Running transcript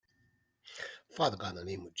Father God, in the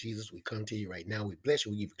name of Jesus, we come to you right now. We bless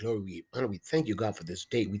you. We give you glory. We give you honor. We thank you, God, for this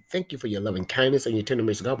day. We thank you for your loving kindness and your tender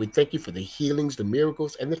mercy, God. We thank you for the healings, the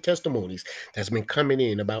miracles, and the testimonies that's been coming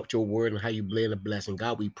in about your word and how you blend a blessing.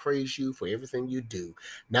 God, we praise you for everything you do.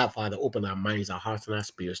 Now, Father, open our minds, our hearts, and our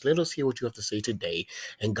spirits. Let us hear what you have to say today.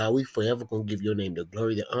 And God, we forever going to give your name the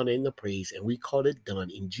glory, the honor, and the praise. And we call it done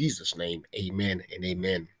in Jesus' name. Amen and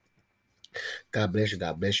amen. God bless you.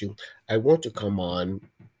 God bless you. I want to come on,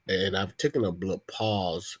 and I've taken a little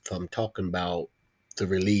pause from talking about the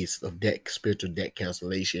release of debt, spiritual debt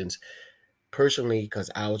cancellations, personally, because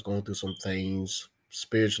I was going through some things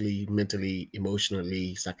spiritually, mentally,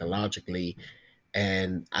 emotionally, psychologically,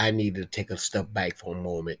 and I needed to take a step back for a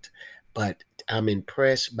moment. But I'm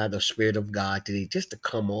impressed by the Spirit of God today just to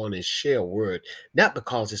come on and share a word, not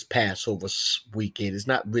because it's Passover weekend, it's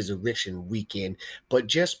not Resurrection weekend, but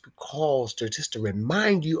just because just to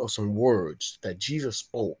remind you of some words that Jesus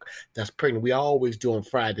spoke that's pregnant. We always do on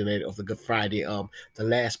Friday night of the Good Friday, the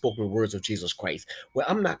last spoken words of Jesus Christ. Well,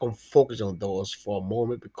 I'm not going to focus on those for a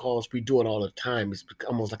moment because we do it all the time. It's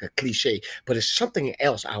almost like a cliche, but it's something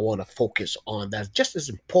else I want to focus on that's just as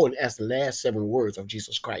important as the last seven words of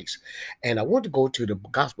Jesus Christ. And I want to go to the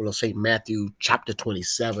Gospel of St. Matthew, chapter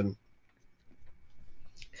 27.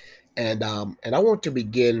 And I want to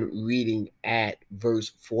begin reading at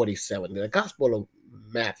verse 47. The Gospel of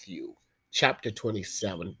Matthew, chapter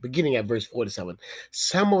 27, beginning at verse 47.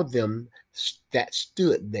 Some of them that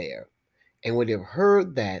stood there, and when they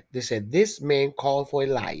heard that, they said, "This man called for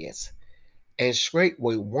Elias." And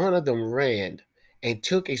straightway one of them ran and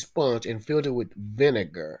took a sponge and filled it with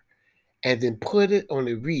vinegar, and then put it on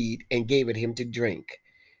a reed and gave it him to drink.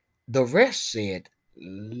 The rest said,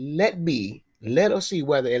 let us see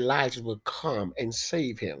whether Elijah will come and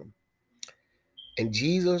save him. And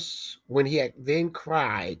Jesus, when he had then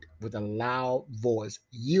cried with a loud voice,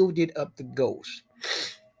 yielded up the ghost.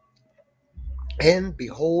 And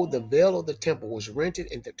behold, the veil of the temple was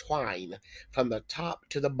rented into twine from the top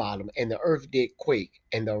to the bottom, and the earth did quake,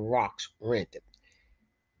 and the rocks rented.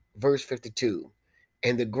 Verse 52.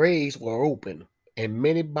 And the graves were open, and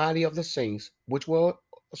many body of the saints which were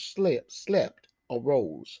slept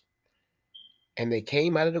arose, and they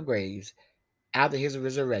came out of the graves after his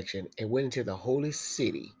resurrection, and went into the holy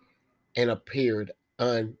city, and appeared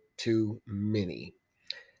unto many.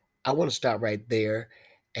 I want to stop right there,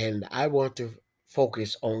 and I want to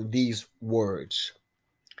focus on these words.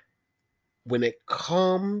 When it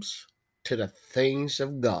comes to the things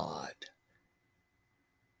of God,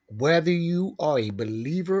 whether you are a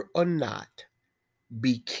believer or not,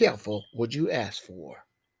 be careful what you ask for.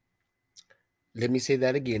 Let me say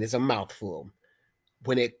that again. It's a mouthful.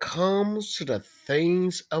 When it comes to the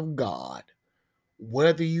things of God,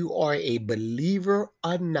 whether you are a believer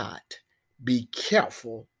or not, be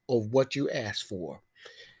careful of what you ask for.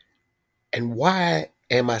 And why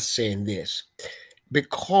am I saying this?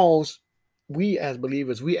 Because we as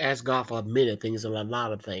believers, we ask God for many things and a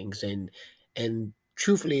lot of things. And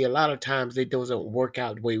truthfully, a lot of times it doesn't work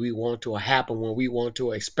out the way we want to or happen when we want to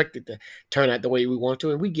or expect it to turn out the way we want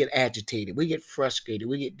to. And we get agitated, we get frustrated,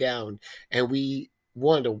 we get down, and we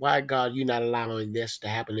wonder why God you're not allowing this to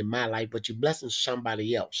happen in my life, but you're blessing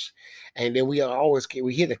somebody else. And then we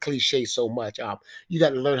hear the cliche so much. You got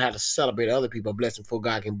to learn how to celebrate other people's blessing before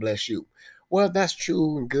God can bless you. Well, that's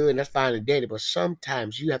true and good, and that's fine and dandy, but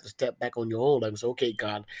sometimes you have to step back on your own life and say, okay,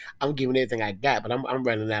 God, I'm giving everything I got, but I'm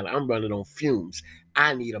running out. I'm running on fumes.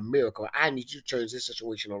 I need a miracle. I need you to turn this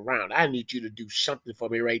situation around. I need you to do something for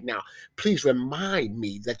me right now. Please remind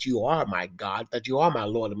me that you are my God, that you are my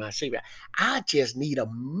Lord and my Savior. I just need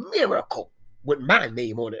a miracle with my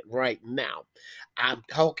name on it right now. I'm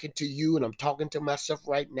talking to you and I'm talking to myself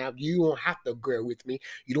right now. You don't have to agree with me.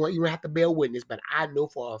 You don't even have to bear witness, but I know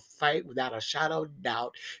for a fact, without a shadow of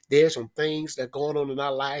doubt, there's some things that are going on in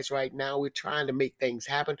our lives right now. We're trying to make things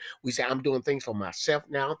happen. We say, I'm doing things for myself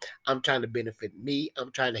now. I'm trying to benefit me.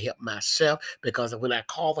 I'm trying to help myself because when I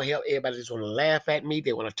call for help, everybody just want to laugh at me.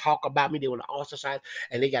 They want to talk about me. They want to ostracize,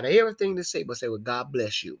 and they got everything to say, but say, well, God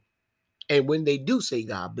bless you. And when they do say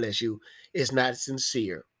God bless you, it's not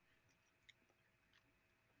sincere.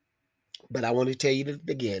 But I want to tell you this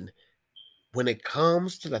again. When it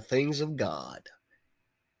comes to the things of God,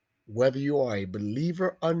 whether you are a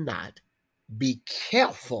believer or not, be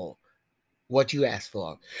careful what you ask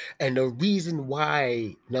for. And the reason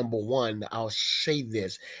why, number one, I'll say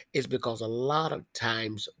this, is because a lot of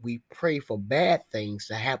times we pray for bad things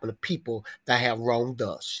to happen to people that have wronged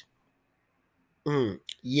us.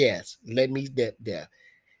 Yes, let me that there.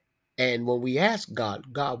 And when we ask God,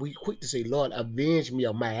 we quick to say, Lord, avenge me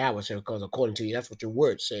of my adversary, because according to you, that's what your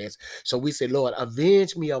word says. So we say, Lord,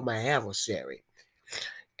 avenge me of my adversary.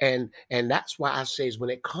 And that's why I say is when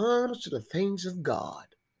it comes to the things of God,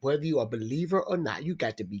 whether you are a believer or not, you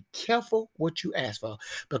got to be careful what you ask for.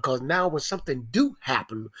 Because now when something do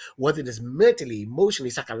happen, whether it is mentally, emotionally,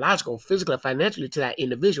 psychological, physically, financially to that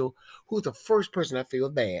individual, who's the first person that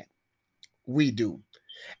feels bad? We do.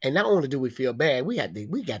 And not only do we feel bad, we got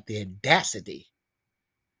the audacity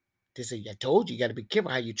to say, I told you, you got to be careful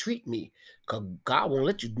how you treat me. Because God won't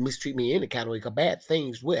let you mistreat me in any kind of way, because bad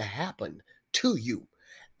things will happen to you.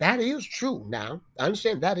 That is true. Now, I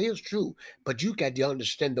understand that is true, but you got to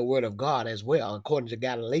understand the word of God as well, according to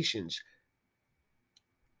Galatians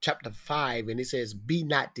chapter 5, and it says, be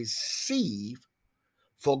not deceived,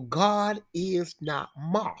 for God is not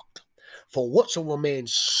mocked. For whatsoever man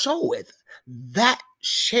soweth, that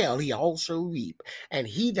shall he also reap. And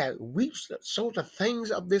he that reaps sow the things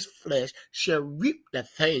of this flesh shall reap the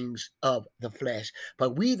things of the flesh.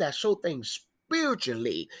 But we that sow things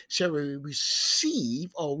spiritually shall receive,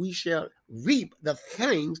 or we shall reap the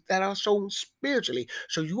things that are sown spiritually.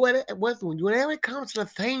 So whenever it comes to the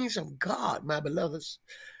things of God, my beloveds,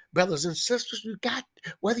 brothers and sisters, you got,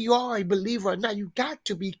 whether you are a believer or not, you got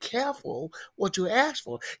to be careful what you ask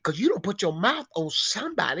for, because you don't put your mouth on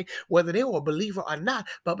somebody, whether they were a believer or not,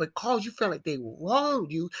 but because you felt like they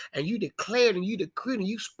wronged you and you declared and you decreed and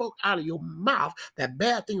you spoke out of your mouth that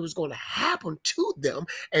bad thing was going to happen to them.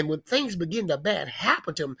 And when things begin to bad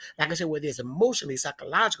happen to them, like I said, whether it's emotionally,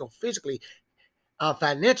 psychological, physically,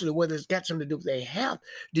 financially, whether it's got something to do with their health,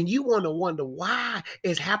 then you want to wonder why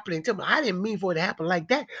it's happening to them. I didn't mean for it to happen like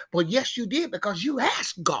that, but yes, you did, because you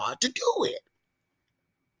asked God to do it.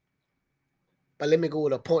 But let me go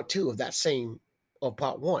to point two of that same, or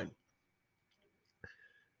part one.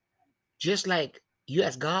 Just like you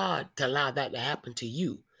ask God to allow that to happen to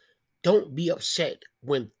you, don't be upset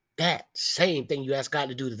when that same thing you ask God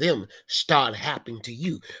to do to them start happening to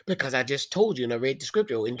you. Because I just told you, and I read the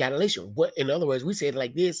scripture in Galatians. What, in other words, we say it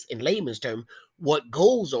like this in layman's term: what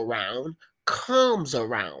goes around comes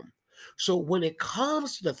around. So when it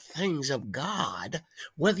comes to the things of God,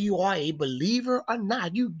 whether you are a believer or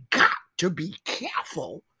not, you got to be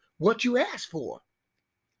careful what you ask for.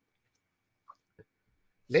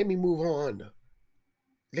 Let me move on.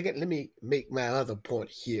 Let me make my other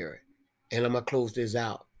point here, and I'm gonna close this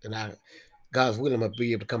out. And God's willing, I'll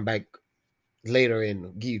be able to come back later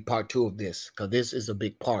and give you part two of this, because this is a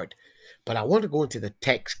big part. But I want to go into the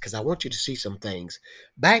text because I want you to see some things.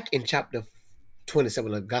 Back in chapter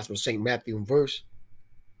 27 of the Gospel of St. Matthew, in verse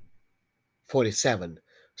 47,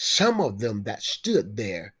 some of them that stood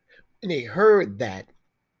there, and they heard that,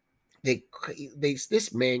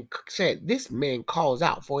 this man said, this man calls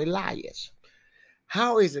out for Elias.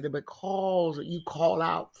 How is it that because you call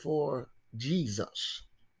out for Jesus,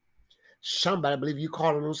 somebody believe you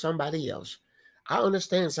calling on somebody else? I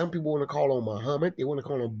understand some people want to call on Muhammad, they want to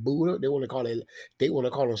call on Buddha, they want to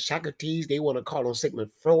call on Socrates, they want to call on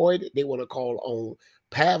Sigmund Freud, they want to call on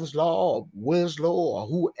Pavlov or Winslow or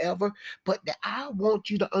whoever. But I want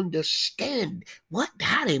you to understand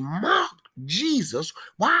how they mocked Jesus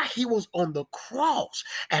while he was on the cross.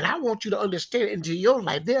 And I want you to understand into your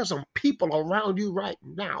life, there are some people around you right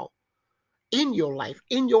now, in your life,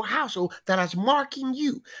 in your household, that is marking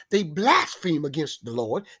you. They blaspheme against the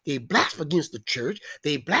Lord. They blaspheme against the church.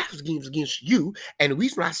 They blaspheme against you. And the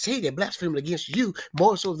reason I say they blaspheme against you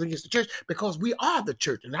more so than against the church, because we are the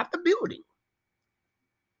church and not the building.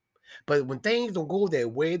 But when things don't go their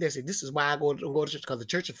way, they say, this is why I don't go to church, because the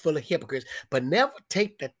church is full of hypocrites. But never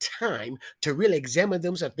take the time to really examine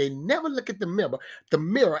themselves. They never look at the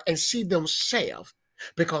mirror and see themselves.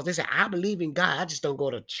 Because they say, I believe in God, I just don't go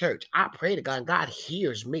to church. I pray to God, and God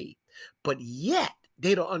hears me. But yet,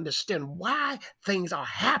 they don't understand why things are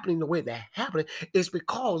happening the way they're happening. It's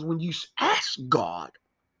because when you ask God,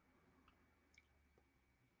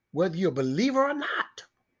 whether you're a believer or not,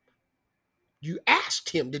 you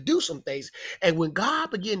asked him to do some things. And when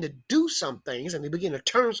God began to do some things and he began to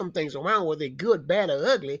turn some things around, whether they're good, bad, or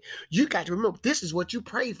ugly, you got to remember, this is what you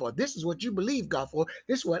pray for. This is what you believe God for.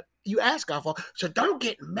 This is what you ask God for. So don't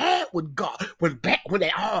get mad with God when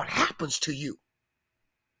it all happens to you,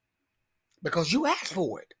 because you asked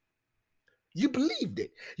for it. You believed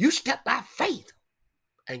it. You stepped by faith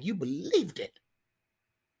and you believed it.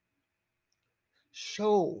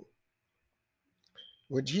 So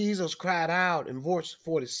when Jesus cried out in verse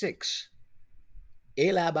 46,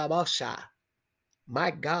 Eli Babasha,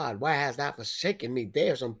 my God, why hast thou forsaken me?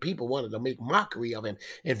 There are some people wanted to make mockery of him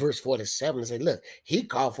in verse 47 and say, look, he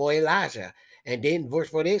called for Elijah. And then verse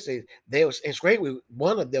 48 says, there was, and straightway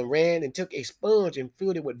one of them ran and took a sponge and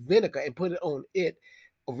filled it with vinegar and put it on it,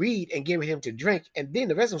 reed, and gave it him to drink. And then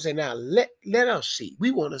the rest of them say, now let us see.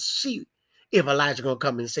 We want to see if Elijah gonna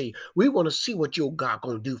come and say you. We want to see what your God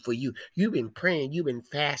gonna do for you. You've been praying, you've been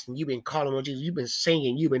fasting, you've been calling on Jesus, you've been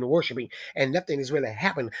singing, you've been worshiping, and nothing has really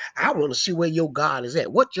happened. I want to see where your God is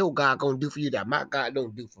at. What your God gonna do for you that my God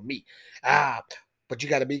don't do for me? But you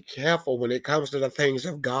got to be careful when it comes to the things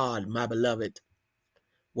of God, my beloved.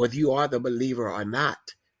 Whether you are the believer or not,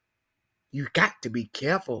 you got to be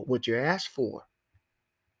careful what you ask for.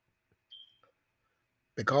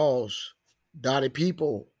 Because Dottie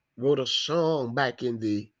People wrote a song back in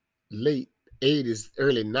the late 80s,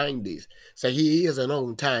 early 90s, say he is an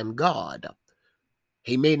on-time God.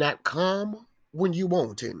 He may not come when you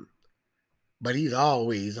want him, but he's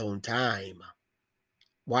always on time.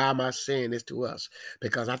 Why am I saying this to us?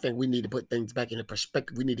 Because I think we need to put things back into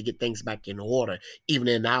perspective. We need to get things back in order, even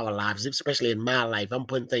in our lives, especially in my life. I'm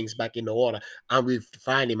putting things back into order. I'm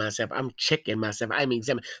refining myself. I'm checking myself. I'm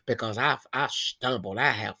examining because I stumbled.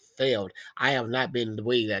 I have failed. I have not been the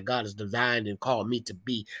way that God has designed and called me to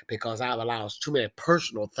be because I've allowed too many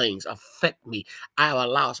personal things affect me. I've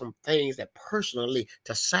allowed some things that personally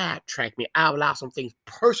to sidetrack me. I've allowed some things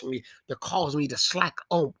personally to cause me to slack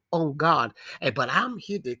on God. But I'm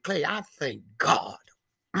here to declare, I thank God,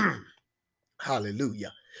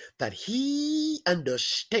 hallelujah, that he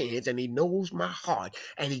understands and he knows my heart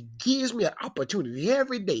and he gives me an opportunity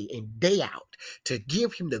every day and day out to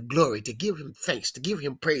give him the glory, to give him thanks, to give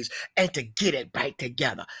him praise, and to get it back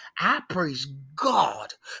together. I praise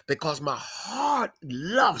God because my heart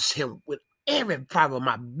loves him with every fiber of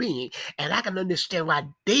my being, and I can understand why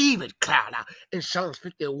David cried out in Psalms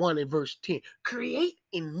 51 and verse 10, create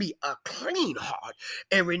in me a clean heart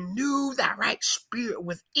and renew that right spirit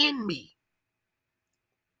within me.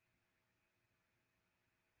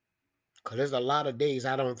 Because there's a lot of days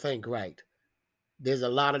I don't think right. There's a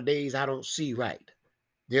lot of days I don't see right.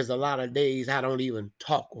 There's a lot of days I don't even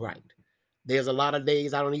talk right. There's a lot of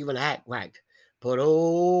days I don't even act right. But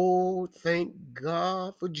oh, thank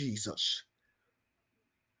God for Jesus,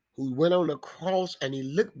 who went on the cross and he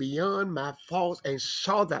looked beyond my faults and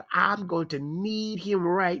saw that I'm going to need him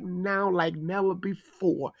right now like never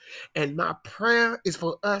before. And my prayer is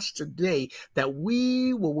for us today that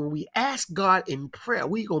we will, when we ask God in prayer,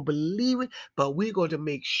 we're going to believe it, but we're going to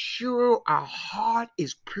make sure our heart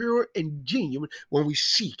is pure and genuine when we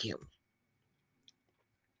seek him.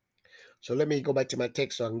 So let me go back to my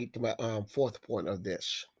text so I can get to my fourth point of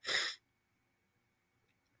this.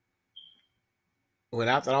 When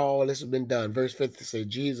after all this has been done, verse 50 says,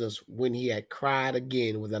 Jesus, when he had cried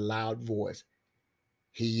again with a loud voice,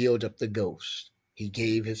 he yielded up the ghost. He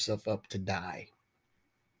gave himself up to die.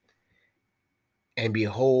 And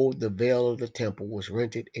behold, the veil of the temple was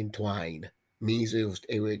rented in twine. Means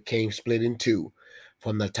it came split in two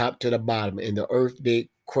from the top to the bottom, and the earth did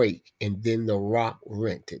quake, and then the rock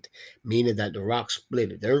rented, meaning that the rock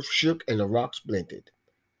split. The earth shook and the rock splintered.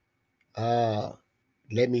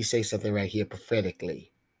 Let me say something right here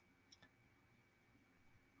prophetically.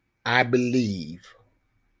 I believe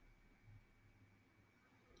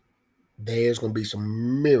there's going to be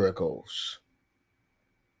some miracles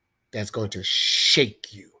that's going to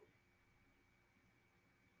shake you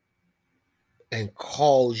and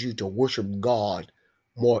cause you to worship God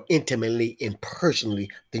more intimately and personally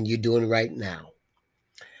than you're doing right now.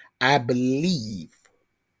 I believe,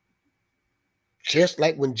 just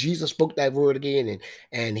like when Jesus spoke that word again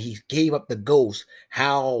and he gave up the ghost,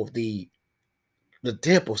 how the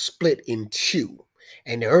temple split in two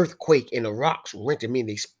and the earthquake and the rocks rent, I mean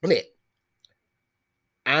they split.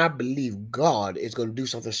 I believe God is going to do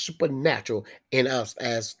something supernatural in us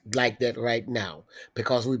as like that right now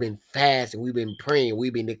because we've been fasting, we've been praying,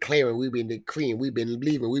 we've been declaring, we've been decreeing, we've been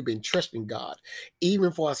believing, we've been trusting God.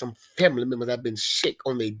 Even for some family members that have been sick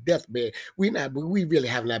on their deathbed, we really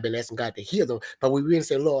have not been asking God to heal them, but we really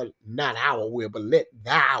say, Lord, not our will, but let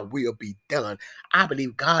thy will be done. I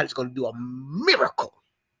believe God is going to do a miracle.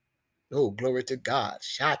 Oh, glory to God.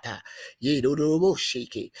 Shata.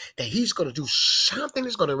 That he's going to do something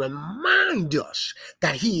that's going to remind us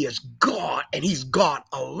that he is God and he's God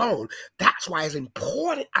alone. That's why it's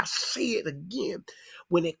important. I say it again.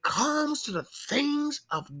 When it comes to the things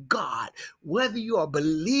of God, whether you're a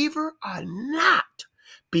believer or not,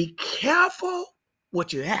 be careful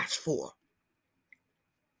what you ask for.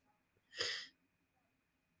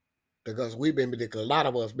 Because a lot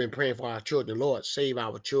of us been praying for our children. Lord, save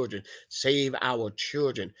our children, save our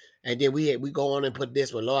children. And then we go on and put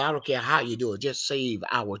this one, Lord, I don't care how you do it, just save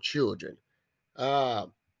our children. I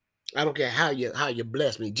don't care how you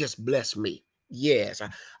bless me, just bless me. Yes,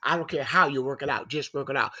 I don't care how you work it out, just work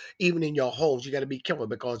it out. Even in your homes, you got to be careful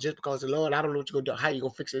because just because the Lord, I don't know what you're gonna do, how you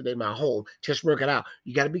gonna fix it in my home, just work it out.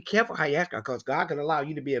 You got to be careful how you ask God because God can allow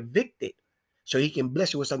you to be evicted so he can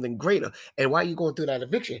bless you with something greater. And while you're going through that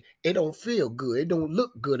eviction, it don't feel good. It don't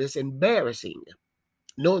look good. It's embarrassing.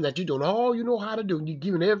 Knowing that you're doing all you know how to do, and you're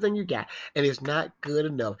giving everything you got, and it's not good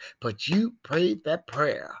enough. But you prayed that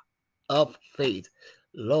prayer of faith.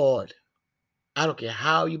 Lord, I don't care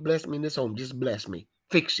how you bless me in this home, just bless me.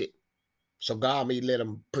 Fix it. So God may let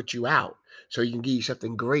him put you out so he can give you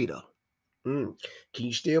something greater. Can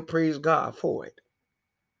you still praise God for it?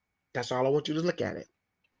 That's all I want you to look at it.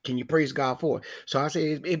 Can you praise God for it? So I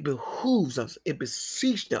say it behooves us, it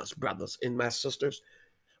beseeches us, brothers and my sisters,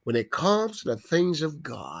 when it comes to the things of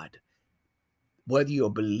God, whether you're a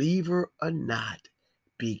believer or not,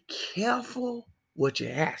 be careful what you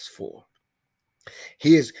ask for.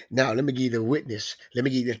 Here's now, let me give you the witness. Let me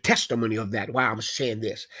give you the testimony of that. Why I'm saying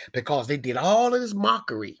this. Because they did all of this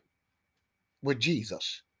mockery with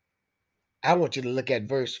Jesus. I want you to look at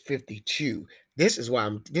verse 52. This is why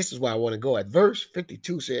I want to go at verse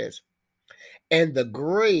 52 says, and the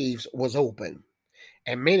graves was open,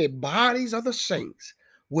 and many bodies of the saints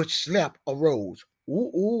which slept arose.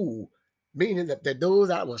 Meaning that those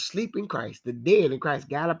that were asleep in Christ, the dead in Christ,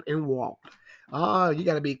 got up and walked. Oh, you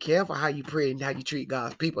got to be careful how you pray and how you treat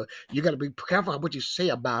God's people. You got to be careful what you say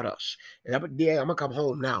about us. And I'm going to come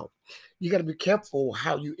home now. You got to be careful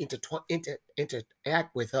how you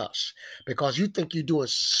interact with us, because you think you're doing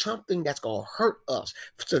something that's going to hurt us.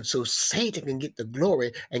 So Satan can get the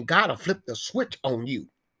glory and God will flip the switch on you.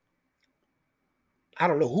 I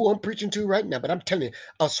don't know who I'm preaching to right now, but I'm telling you,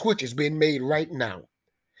 a switch is being made right now.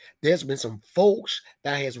 There's been some folks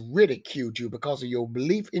that has ridiculed you because of your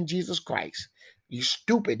belief in Jesus Christ. You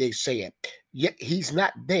stupid, they say it. Yet he's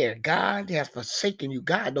not there. God has forsaken you.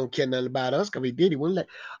 God don't care nothing about us because he did. He wouldn't let.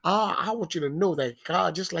 I want you to know that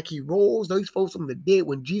God, just like he rose those folks from the dead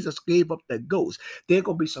when Jesus gave up the ghost, there's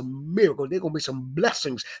going to be some miracles. There's going to be some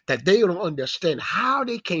blessings that they don't understand how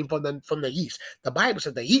they came from the east. The Bible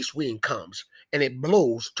says the east wind comes and it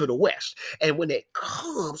blows to the west. And when it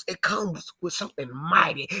comes with something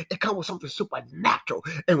mighty. It comes with something supernatural.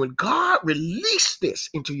 And when God released this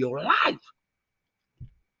into your life,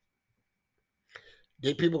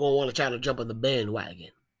 then people going to want to try to jump on the bandwagon.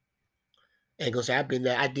 And go say, I've been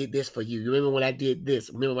there, I did this for you. You remember when I did this?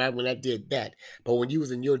 Remember when I did that? But when you was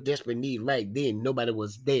in your desperate need right then, nobody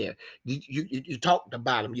was there. You talked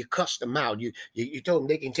about them. You cussed them out. You told them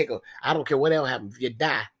they can take I don't care whatever happens. If you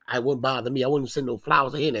die, I wouldn't bother me. I wouldn't send no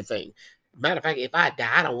flowers or anything. Matter of fact, if I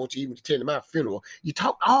die, I don't want you even to attend my funeral. You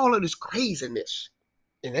talked all of this craziness.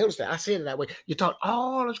 And they understand, I said it that way. You talk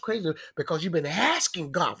all this crazy because you've been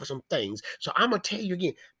asking God for some things. So I'm going to tell you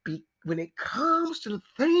again, when it comes to the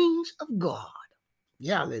things of God,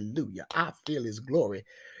 hallelujah, I feel his glory.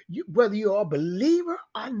 Whether you're a believer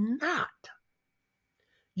or not,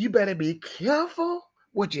 you better be careful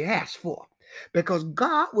what you ask for, because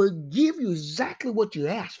God will give you exactly what you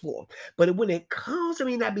ask for. But when it comes, it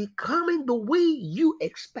may not be coming the way you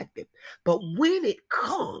expect it. But when it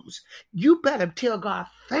comes, you better tell God,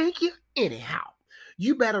 thank you anyhow.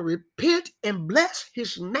 You better repent and bless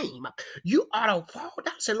his name. You ought to fall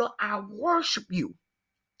down and say, Lord, I worship you.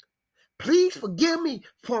 Please forgive me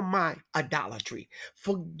for my idolatry.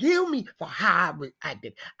 Forgive me for how I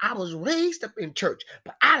acted. I was raised up in church,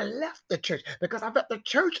 but I left the church because I felt the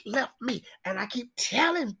church left me. And I keep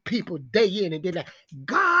telling people day in and day out,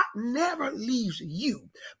 God never leaves you,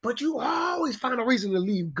 but you always find a reason to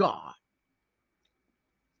leave God.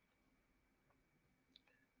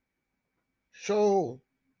 So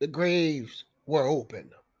the graves were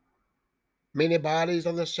open. Many bodies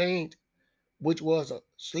of the saint, which was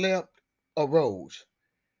slept, arose.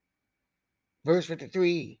 Verse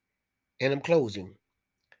 53, and I'm closing.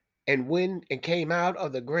 And went and came out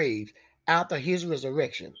of the grave after his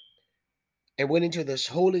resurrection, and went into this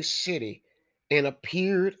holy city and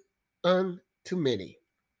appeared unto many.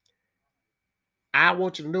 I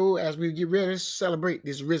want you to know, as we get ready to celebrate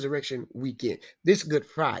this resurrection weekend, this Good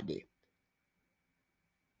Friday,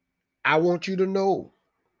 I want you to know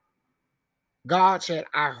God said,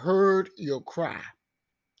 I heard your cry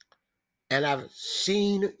and I've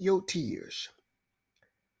seen your tears.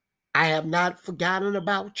 I have not forgotten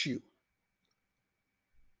about you.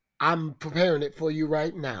 I'm preparing it for you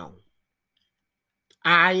right now.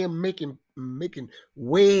 I am making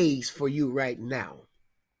ways for you right now.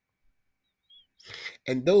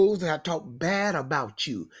 And those that have talked bad about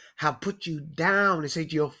you, have put you down and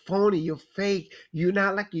said you're phony, you're fake, you're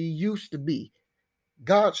not like you used to be.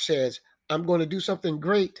 God says, I'm going to do something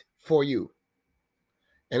great for you.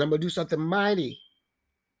 And I'm going to do something mighty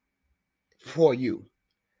for you.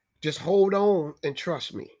 Just hold on and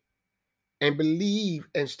trust me. And believe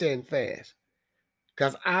and stand fast.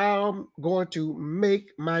 Because I'm going to make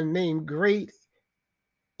my name great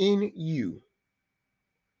in you,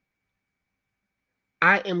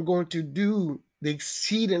 I am going to do the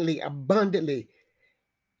exceedingly abundantly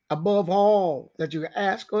above all that you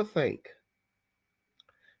ask or think.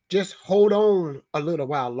 Just hold on a little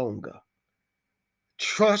while longer.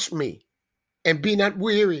 Trust me and be not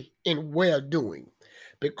weary in well doing.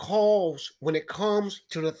 Because when it comes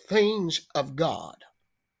to the things of God,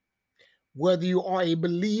 whether you are a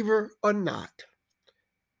believer or not,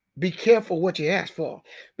 be careful what you ask for.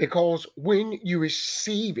 Because when you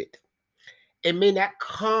receive it, it may not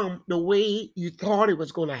come the way you thought it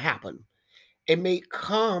was going to happen. It may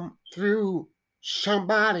come through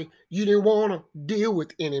somebody you didn't want to deal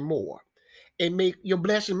with anymore. Your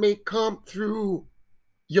blessing may come through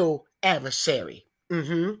your adversary.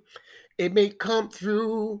 It may come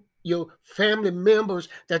through your family members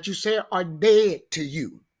that you say are dead to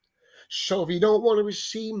you. So if you don't want to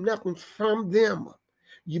receive nothing from them,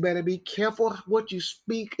 you better be careful what you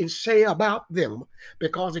speak and say about them,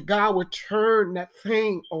 because God will turn that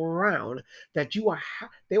thing around that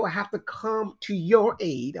they will have to come to your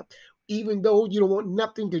aid, even though you don't want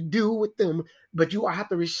nothing to do with them, but you will have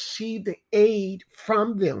to receive the aid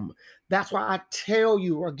from them. That's why I tell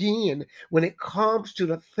you again, when it comes to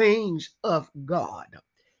the things of God,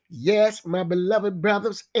 yes, my beloved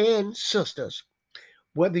brothers and sisters,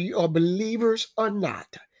 whether you are believers or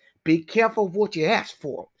not, be careful of what you ask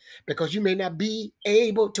for, because you may not be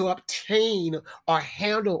able to obtain or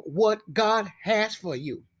handle what God has for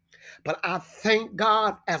you. But I thank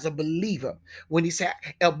God as a believer when he said,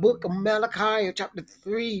 a book of Malachi, chapter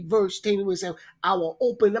 3, verse 10, we say, I will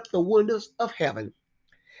open up the windows of heaven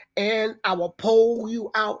and I will pour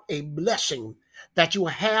you out a blessing that you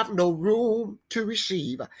have no room to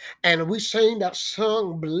receive. And we sing that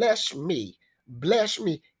song, bless me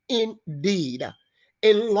indeed,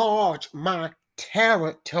 enlarge my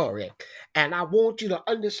territory. And I want you to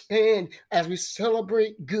understand, as we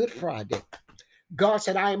celebrate Good Friday, God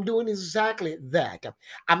said, I am doing exactly that.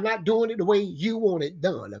 I'm not doing it the way you want it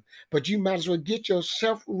done, but you might as well get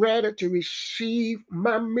yourself ready to receive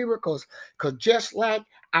my miracles. Because just like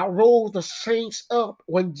I rose the saints up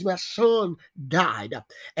when my son died,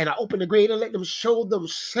 and I opened the grave and let them show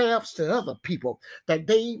themselves to other people that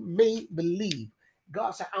they may believe.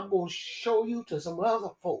 God said, I'm going to show you to some other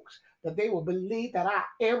folks that they will believe that I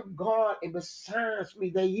am God, and besides me,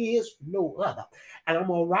 there is no other. And I'm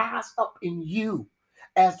going to rise up in you.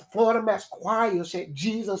 As the Florida Mass Choir said,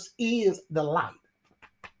 Jesus is the light.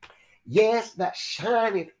 Yes, that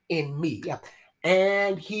shineth in me.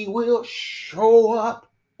 And he will show up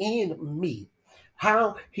in me.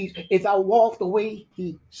 How if I walk the way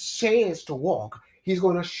he says to walk, he's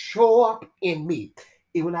going to show up in me.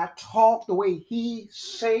 And when I talk the way he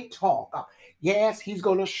say talk, yes, he's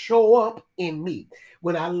going to show up in me.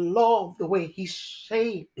 When I love the way he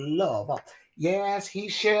say love, yes, he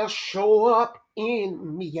shall show up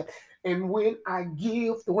in me. And when I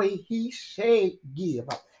give the way he say give,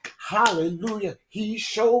 hallelujah, he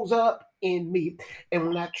shows up in me. And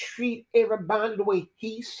when I treat everybody the way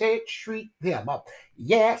he said treat them,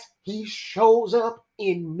 yes, he shows up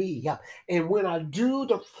in me. And when I do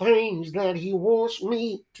the things that he wants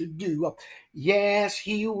me to do, yes,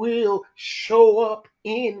 he will show up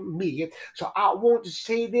in me. So I want to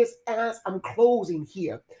say this as I'm closing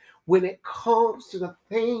here. When it comes to the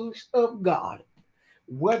things of God,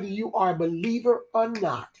 whether you are a believer or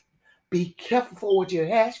not, be careful for what you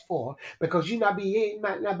ask for, because you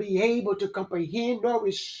might not be able to comprehend or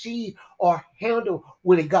receive or handle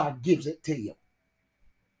when God gives it to you.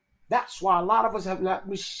 That's why a lot of us have not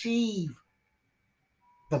received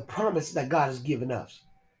the promise that God has given us,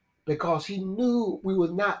 because he knew we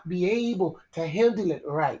would not be able to handle it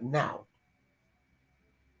right now.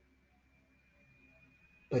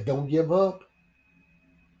 But don't give up.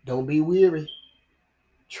 Don't be weary.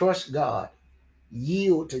 Trust God.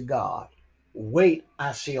 Yield to God. Wait,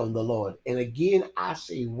 I say, on the Lord. And again, I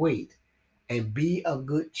say wait, and be of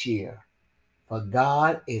good cheer, for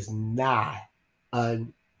God is nigh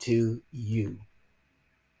unto you.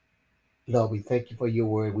 Lord, we thank you for your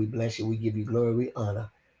word. We bless you. We give you glory. We honor.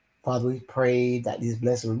 Father, we pray that these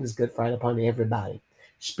blessings on this Good Friday upon everybody.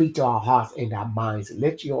 Speak to our hearts and our minds.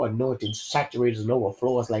 Let your anointing saturate us and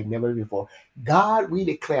overflow us like never before. God, we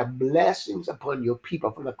declare blessings upon your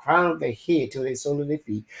people from the crown of their head to the sole of their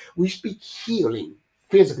feet. We speak healing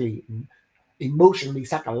physically, emotionally,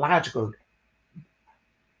 psychologically,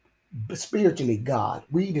 spiritually, God.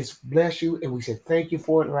 We just bless you and we say thank you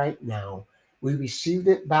for it right now. We received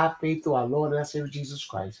it by faith through our Lord and our Savior Jesus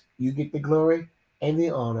Christ. You get the glory and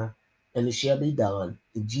the honor, and it shall be done.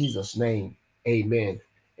 In Jesus' name, amen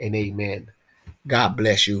and amen. God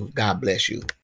bless you. God bless you.